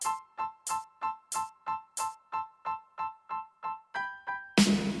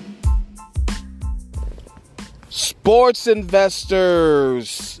Sports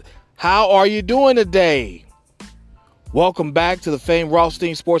investors, how are you doing today? Welcome back to the famed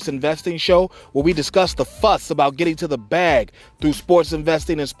Rothstein Sports Investing Show, where we discuss the fuss about getting to the bag through sports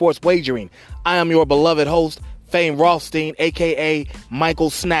investing and sports wagering. I am your beloved host, famed Rothstein, a.k.a.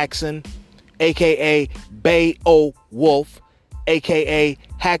 Michael Snackson, a.k.a. Bay O Wolf, a.k.a.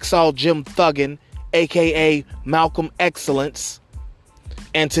 Hacksaw Jim Thuggin, a.k.a. Malcolm Excellence.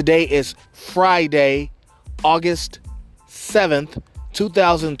 And today is Friday, August 7th,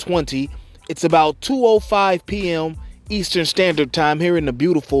 2020. It's about 2:05 p.m. Eastern Standard Time here in the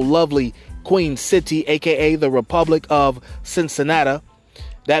beautiful, lovely Queen City, a.k.a. the Republic of Cincinnati.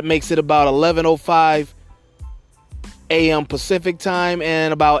 That makes it about 11:05 a.m. Pacific Time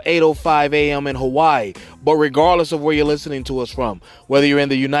and about 8:05 a.m. in Hawaii. But regardless of where you're listening to us from, whether you're in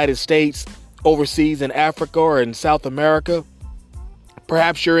the United States, overseas in Africa, or in South America,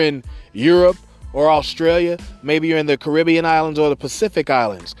 perhaps you're in Europe or Australia, maybe you're in the Caribbean islands or the Pacific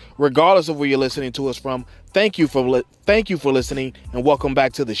Islands. Regardless of where you're listening to us from, thank you for listening and welcome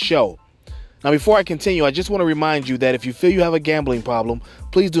back to the show. Now, before I continue, I just want to remind you that if you feel you have a gambling problem,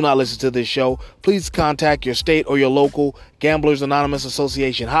 please do not listen to this show. Please contact your state or your local Gamblers Anonymous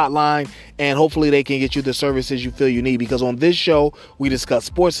Association hotline, and hopefully they can get you the services you feel you need, because on this show, we discuss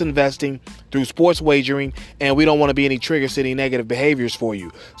sports investing through sports wagering, and we don't want to be any triggers to any negative behaviors for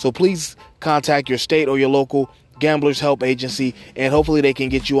you. So please contact your state or your local Gamblers Help Agency, and hopefully they can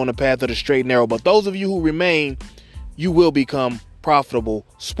get you on the path of the straight and narrow. But those of you who remain, you will become profitable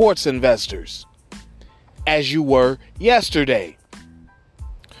sports investors, as you were yesterday.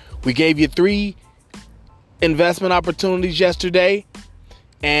 We gave you 3 investment opportunities yesterday,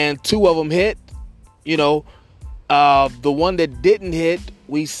 and 2 of them hit. The one that didn't hit,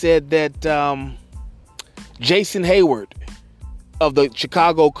 we said that Jason Hayward of the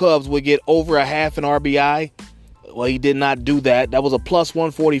Chicago Cubs would get over a half an RBI. Well, he did not do that. That was a plus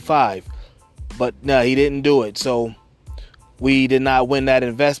 145, but no, he didn't do it. So we did not win that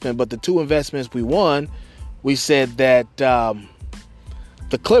investment. But the 2 investments we won, we said that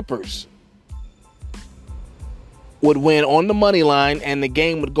the Clippers would win on the money line and the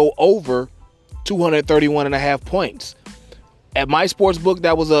game would go over 231.5 points. At my sports book,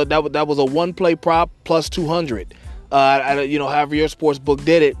 that was a one play prop plus 200. However your sports book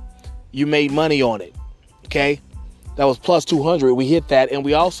did it, you made money on it. Okay, that was plus 200. We hit that, and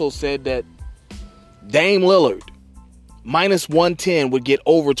we also said that Dame Lillard minus 110 would get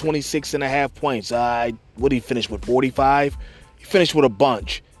over 26.5 points. What did he finish with? 45? He finished with a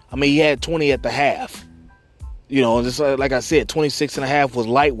bunch. I mean, he had 20 at the half. Just like I said, 26.5 was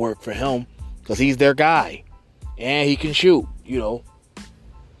light work for him because he's their guy. And he can shoot,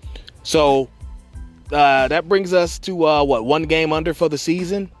 So that brings us to, one game under for the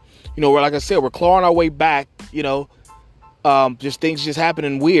season? Like I said, we're clawing our way back, just things just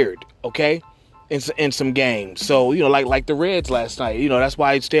happening weird, okay? In some games. So, like the Reds last night, that's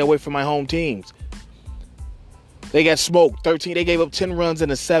why I stay away from my home teams. They got smoked. 13. They gave up 10 runs in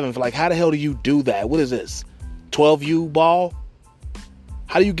the 7th. Like, how the hell do you do that? What is this? 12U ball?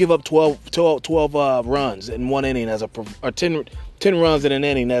 How do you give up 12 runs in one inning or 10 runs in an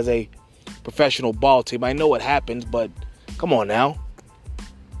inning as a professional ball team? I know it happens, but come on now.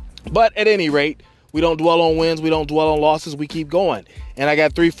 But at any rate, we don't dwell on wins. We don't dwell on losses. We keep going. And I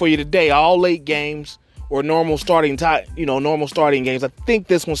got 3 for you today. All late games or normal starting time, normal starting games. I think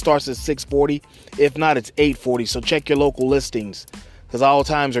this one starts at 6:40. If not, it's 8:40. So check your local listings because all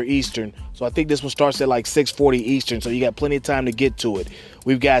times are Eastern. So I think this one starts at like 6:40 Eastern. So you got plenty of time to get to it.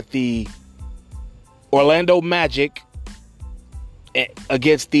 We've got the Orlando Magic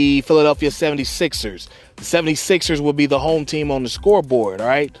against the Philadelphia 76ers. The 76ers will be the home team on the scoreboard, all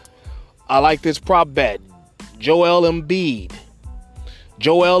right? I like this prop bet. Joel Embiid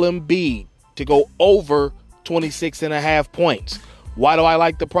to go over 26.5 points. Why do I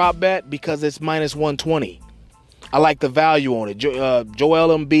like the prop bet? Because it's minus 120. I like the value on it. Joel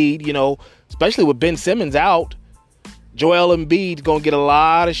Embiid, especially with Ben Simmons out, Joel Embiid's going to get a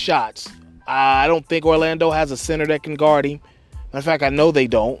lot of shots. I don't think Orlando has a center that can guard him. Matter of fact, I know they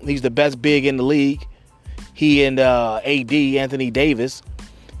don't. He's the best big in the league. He and AD, Anthony Davis.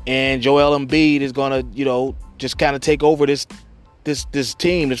 And Joel Embiid is going to, just kind of take over this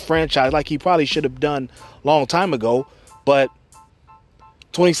team, this franchise, like he probably should have done a long time ago. But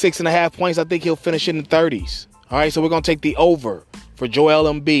 26.5 points, I think he'll finish in the 30s. All right, so we're going to take the over for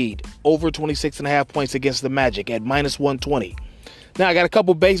Joel Embiid, over 26.5 points against the Magic at minus 120. Now, I got a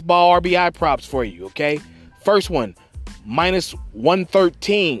couple baseball RBI props for you, okay? First one, minus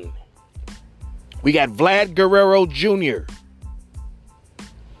 113. We got Vlad Guerrero Jr.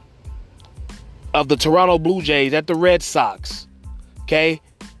 of the Toronto Blue Jays at the Red Sox. Okay?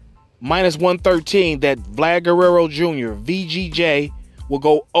 Minus 113 that Vlad Guerrero Jr., VGJ, will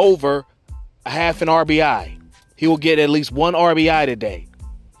go over a half an RBI. He will get at least one RBI today.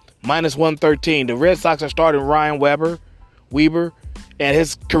 Minus 113. The Red Sox are starting Ryan Weber, and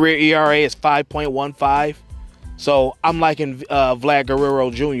his career ERA is 5.15. So I'm liking Vlad Guerrero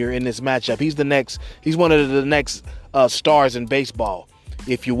Jr. in this matchup. He's one of the next stars in baseball,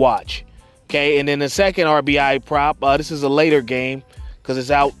 if you watch. Okay, and then the second RBI prop, this is a later game because it's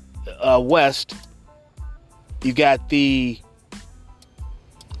out west. You got the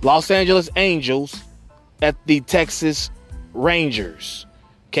Los Angeles Angels at the Texas Rangers.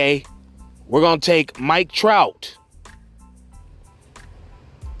 Okay, we're going to take Mike Trout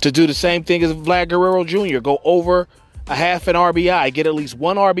to do the same thing as Vlad Guerrero Jr. Go over a half an RBI. Get at least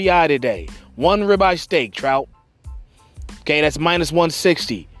one RBI today. One ribeye steak, Trout. Okay, that's minus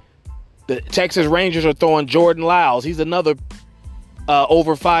 160. The Texas Rangers are throwing Jordan Lyles. He's another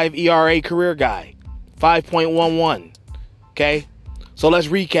over 5 ERA career guy. 5.11. Okay, so let's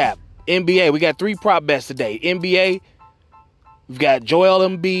recap. NBA, we got 3 prop bets today. NBA, we've got Joel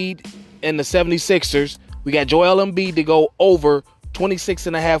Embiid and the 76ers. We got Joel Embiid to go over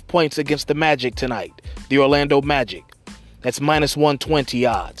 26.5 points against the Magic tonight. The Orlando Magic. That's minus 120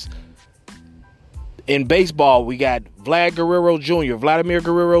 odds. In baseball, we got Vladimir Guerrero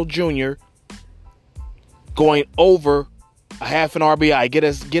Jr. going over a half an RBI.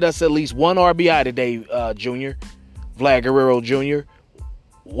 Get us at least one RBI today, Junior. Vlad Guerrero Jr.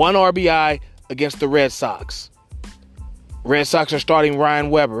 One RBI against the Red Sox. Red Sox are starting Ryan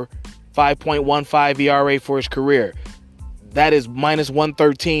Weber, 5.15 ERA for his career. That is minus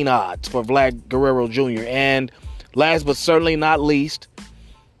 113 odds for Vlad Guerrero Jr. And last but certainly not least,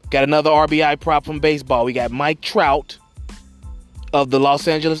 got another RBI prop from baseball. We got Mike Trout of the Los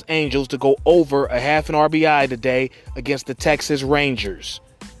Angeles Angels to go over a half an RBI today against the Texas Rangers.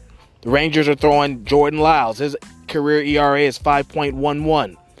 The Rangers are throwing Jordan Lyles. His career ERA is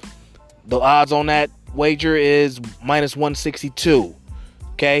 5.11. The odds on that wager is minus 162.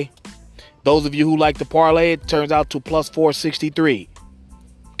 Okay? Those of you who like the parlay, it turns out to plus 463.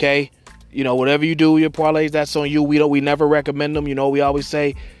 Okay? You know, whatever you do with your parlays, that's on you. We never recommend them. You know, we always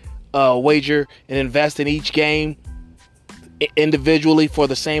say wager and invest in each game individually for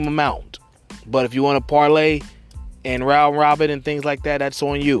the same amount. But if you want to parlay and round robin and things like that, that's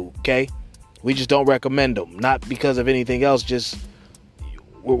on you. Okay? We just don't recommend them. Not because of anything else, just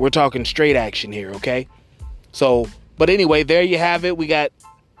we're talking straight action here, okay? So, but anyway, there you have it. We got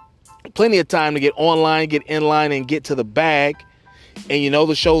plenty of time to get online, get in line, and get to the bag. And you know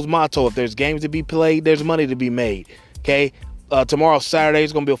the show's motto, if there's games to be played, there's money to be made. Okay? Tomorrow, Saturday,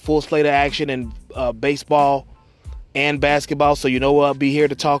 is going to be a full slate of action in baseball and basketball. So you know I'll be here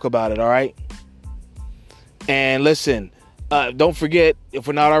to talk about it, all right? And listen, don't forget, if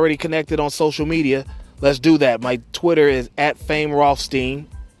we're not already connected on social media, let's do that. My Twitter is @FameRothstein.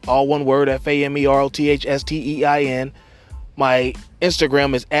 All one word, FameRothstein. My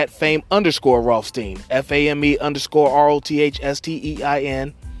Instagram is @Fame_Rothstein.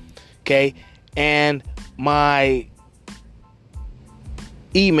 FAME_ROTHSTEIN. Okay. And my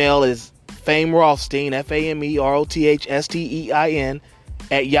email is FameRothstein, FAMEROTHSTEIN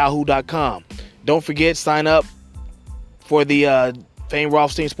 @yahoo.com. Don't forget, sign up for the Fame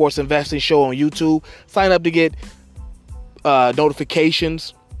Rothstein Sports Investing Show on YouTube. Sign up to get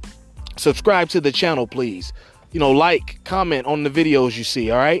notifications. Subscribe to the channel, please. You know, like, comment on the videos you see,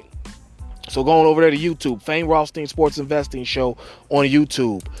 all right? So going over there to YouTube, Fame Rothstein Sports Investing Show on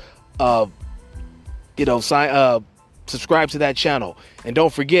YouTube. Subscribe to that channel. And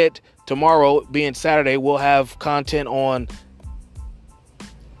don't forget, tomorrow, being Saturday, we'll have content on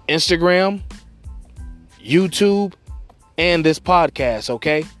Instagram, YouTube, and this podcast,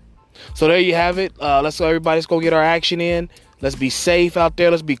 okay? So there you have it. Let's go get our action in. Let's be safe out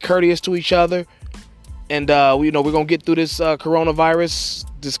there. Let's be courteous to each other. And, we're going to get through this coronavirus,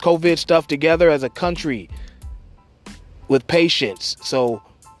 this COVID stuff together as a country with patience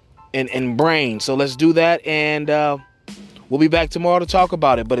and brain. So let's do that. And we'll be back tomorrow to talk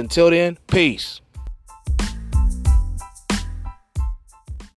about it. But until then, peace.